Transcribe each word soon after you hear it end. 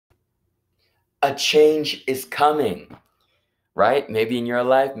A change is coming, right? Maybe in your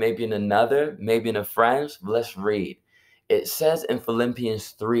life, maybe in another, maybe in a friend's. Let's read. It says in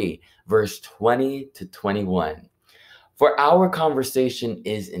Philippians 3, verse 20 to 21. For our conversation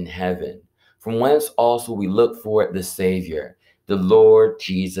is in heaven, from whence also we look for the Savior, the Lord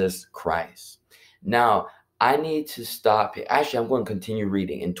Jesus Christ. Now, I need to stop here. Actually, I'm going to continue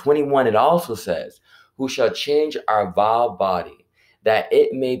reading. In 21, it also says, who shall change our vile body, that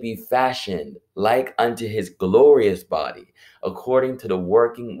it may be fashioned like unto his glorious body, according to the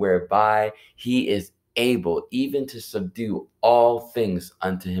working whereby he is able even to subdue all things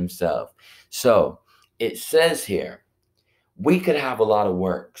unto himself. So it says here, we could have a lot of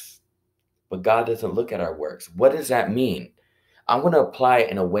works, but God doesn't look at our works. What does that mean? I'm going to apply it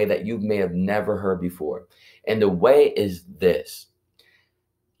in a way that you may have never heard before. And the way is this.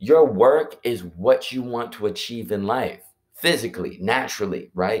 Your work is what you want to achieve in life, physically, naturally,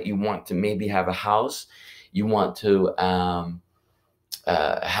 right? You want to maybe have a house. You want to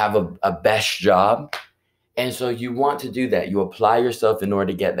have a best job. And so you want to do that. You apply yourself in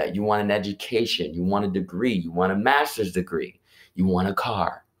order to get that. You want an education. You want a degree. You want a master's degree. You want a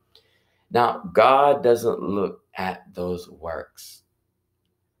car. Now, God doesn't look at those works.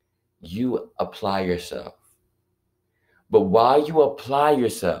 You apply yourself. But while you apply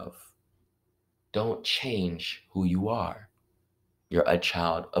yourself, don't change who you are. You're a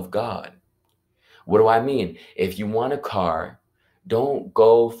child of God. What do I mean? If you want a car, don't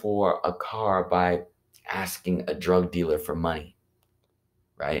go for a car by asking a drug dealer for money,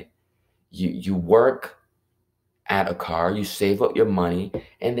 right? You work at a car, you save up your money,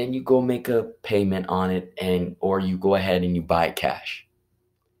 and then you go make a payment on it, or you go ahead and you buy it cash.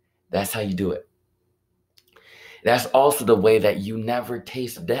 That's how you do it. That's also the way that you never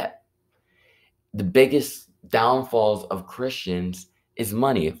taste debt. The biggest downfalls of Christians is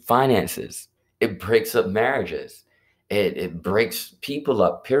money, finances. It breaks up marriages. It breaks people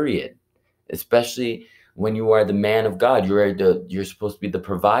up, period. Especially when you are the man of God. You're supposed to be the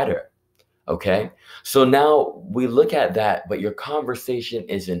provider. Okay? So now we look at that, but your conversation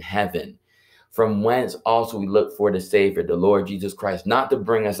is in heaven, from whence also we look for the Savior, the Lord Jesus Christ, not to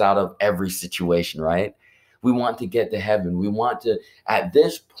bring us out of every situation, right? We want to get to heaven. We want to, at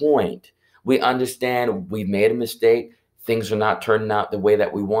this point, we understand we've made a mistake. Things are not turning out the way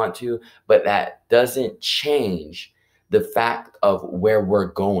that we want to, but that doesn't change the fact of where we're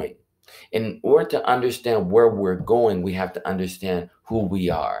going. In order to understand where we're going, we have to understand who we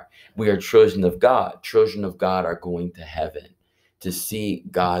are. We are children of God. Children of God are going to heaven to see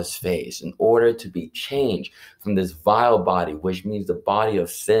God's face in order to be changed from this vile body, which means the body of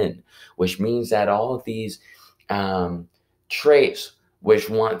sin, which means that all of these traits which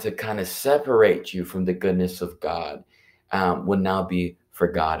want to kind of separate you from the goodness of God will now be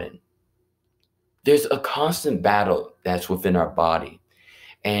forgotten. There's a constant battle that's within our body,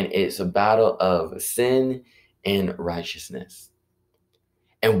 and it's a battle of sin and righteousness.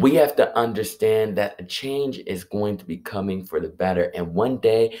 And we have to understand that a change is going to be coming for the better. And one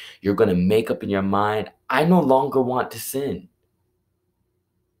day you're going to make up in your mind, I no longer want to sin.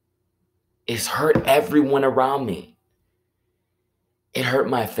 It's hurt everyone around me. It hurt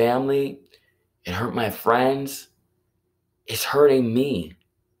my family. It hurt my friends. It's hurting me.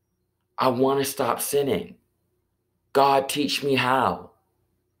 I want to stop sinning. God, teach me how.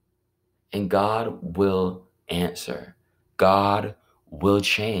 And God will answer. God will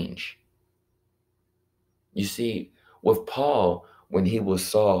change. You see, with Paul, when he was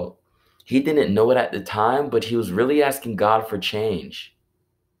Saul, he didn't know it at the time, but he was really asking God for change.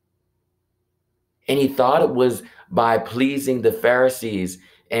 And he thought it was by pleasing the Pharisees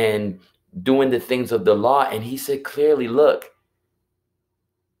and doing the things of the law. And he said clearly, look,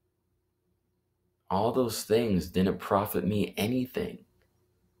 all those things didn't profit me anything.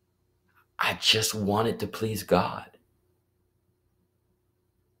 I just wanted to please God.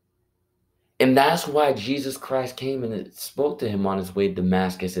 And that's why Jesus Christ came and spoke to him on his way to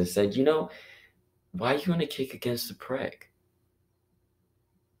Damascus and said, you know, why are you going to kick against the prick?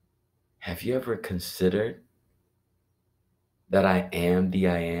 Have you ever considered that I am the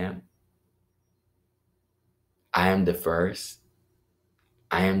I am? I am the first.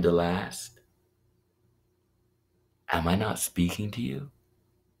 I am the last. Am I not speaking to you?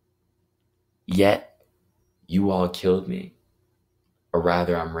 Yet you all killed me, or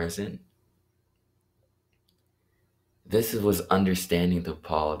rather I'm risen. This was understanding to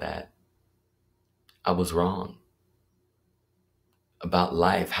Paul that I was wrong about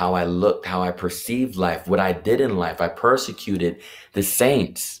life, how I looked, how I perceived life, what I did in life. I persecuted the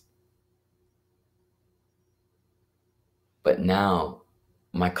saints. But now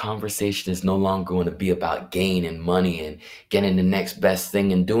My conversation is no longer going to be about gain and money and getting the next best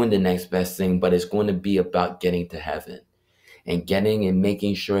thing and doing the next best thing, but it's going to be about getting to heaven and getting and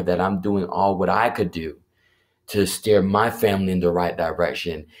making sure that I'm doing all what I could do to steer my family in the right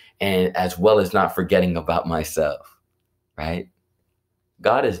direction, and as well as not forgetting about myself, right?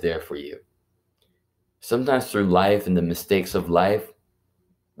 God is there for you. Sometimes through life and the mistakes of life,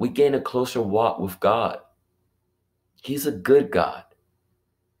 we gain a closer walk with God. He's a good God.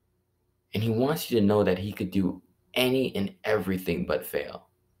 And he wants you to know that he could do any and everything but fail.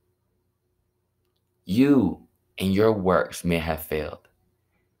 You and your works may have failed,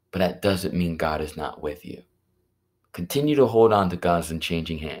 but that doesn't mean God is not with you. Continue to hold on to God's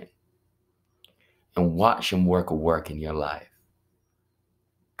unchanging hand and watch him work a work in your life.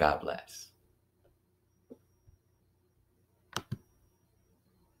 God bless.